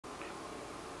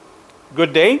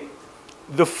Good day.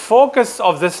 The focus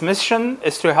of this mission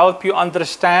is to help you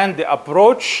understand the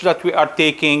approach that we are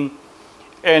taking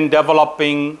in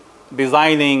developing,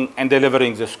 designing, and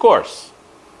delivering this course.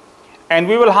 And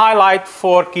we will highlight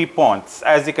 4 key points,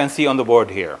 as you can see on the board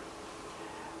here.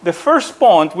 The first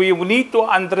point, we need to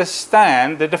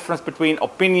understand the difference between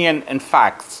opinion and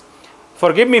facts.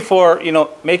 Forgive me for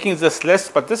making this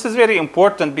list, but this is very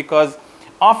important because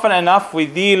often enough we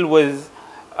deal with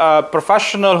a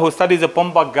professional who studies the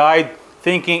PMBOK guide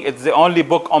thinking it's the only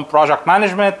book on project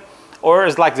management, or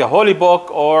it's like the holy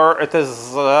book, or it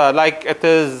is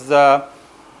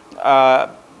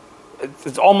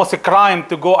it's almost a crime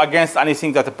to go against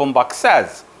anything that the PMBOK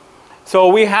says. So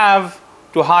we have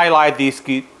to highlight these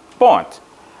key points.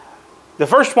 The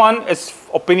first one is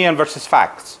opinion versus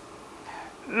facts.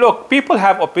 Look, people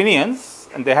have opinions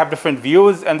and they have different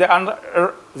views, and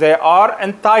they are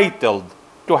entitled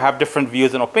to have different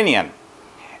views and opinion.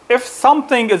 If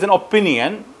something is an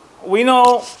opinion, we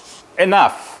know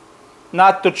enough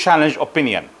not to challenge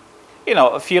opinion.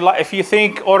 If you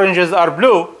think oranges are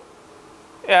blue,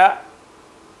 yeah,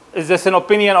 is this an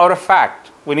opinion or a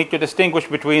fact? We need to distinguish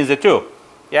between the two.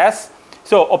 Yes?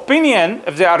 So opinion,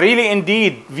 if they are really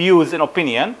indeed views and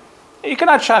opinion, you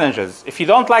cannot challenge us. If you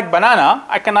don't like banana,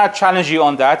 I cannot challenge you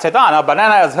on that. Say, no,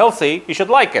 banana is healthy, you should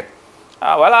like it.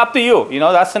 Well, up to you.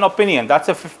 That's an opinion. That's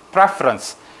a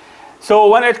preference. So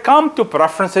when it comes to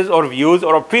preferences or views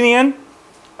or opinion,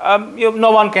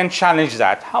 no one can challenge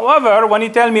that. However, when you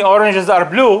tell me oranges are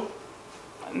blue,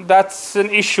 that's an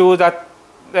issue that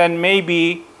then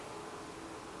maybe,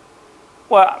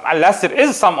 well, unless there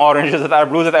is some oranges that are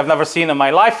blue that I've never seen in my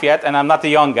life yet, and I'm not a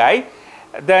young guy,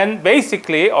 then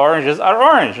basically oranges are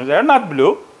orange. They're not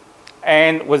blue.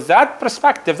 And with that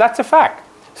perspective, that's a fact.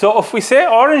 So if we say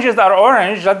oranges are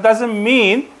orange, that doesn't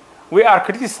mean we are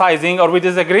criticizing or we're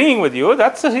disagreeing with you.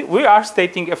 We are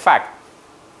stating a fact.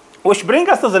 Which brings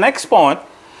us to the next point.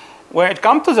 When it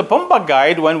comes to the PMBOK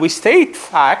guide, when we state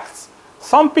facts,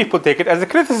 some people take it as a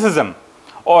criticism.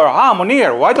 Or,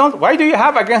 Munir, why do you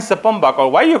have against the PMBOK?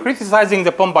 Or why are you criticizing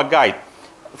the PMBOK guide?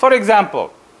 For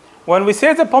example, when we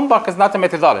say the PMBOK is not a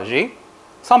methodology,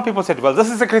 some people said, well, this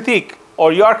is a critique,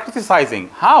 or you are criticizing.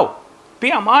 How?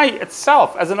 PMI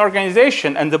itself as an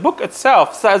organization and the book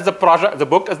itself says the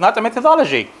book is not a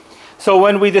methodology. So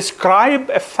when we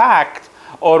describe a fact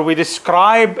or we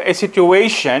describe a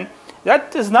situation,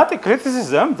 that is not a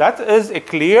criticism, that is a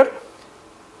clear,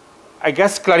 I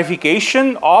guess,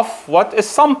 clarification of what is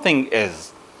something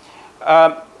is.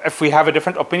 If we have a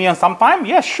different opinion sometime,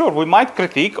 yes, sure, we might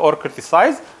critique or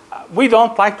criticize. We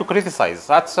don't like to criticize.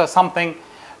 That's something,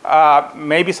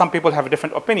 maybe some people have a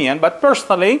different opinion, but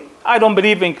personally, I don't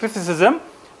believe in criticism,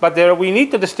 but we need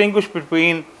to distinguish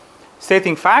between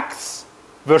stating facts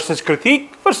versus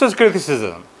critique versus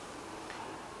criticism.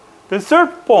 The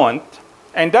third point,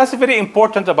 and that's very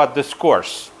important about this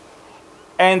course,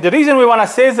 and the reason we want to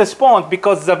say this point,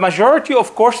 because the majority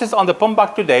of courses on the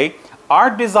PMBOK today are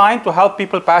designed to help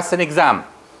people pass an exam.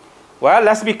 Well,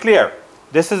 let's be clear.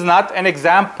 This is not an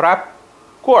exam prep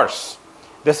course.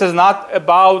 This is not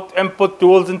about input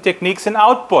tools and techniques and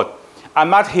output. I'm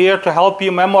not here to help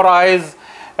you memorize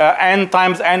n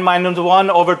times n minus 1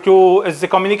 over 2 is the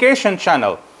communication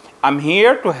channel. I'm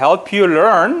here to help you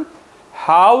learn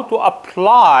how to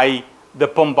apply the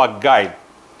PMBOK guide.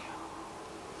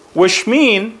 Which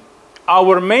means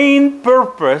our main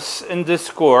purpose in this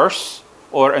course,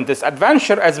 or in this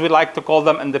adventure as we like to call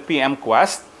them in the PM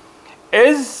Quest,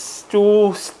 is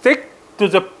to stick to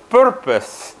the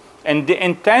purpose and the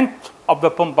intent of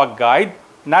the PMBOK guide,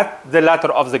 not the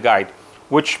letter of the guide.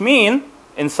 Which means,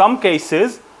 in some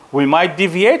cases, we might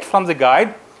deviate from the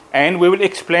guide and we will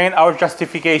explain our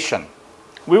justification.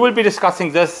 We will be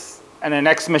discussing this in the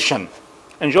next mission.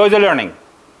 Enjoy the learning.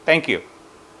 Thank you.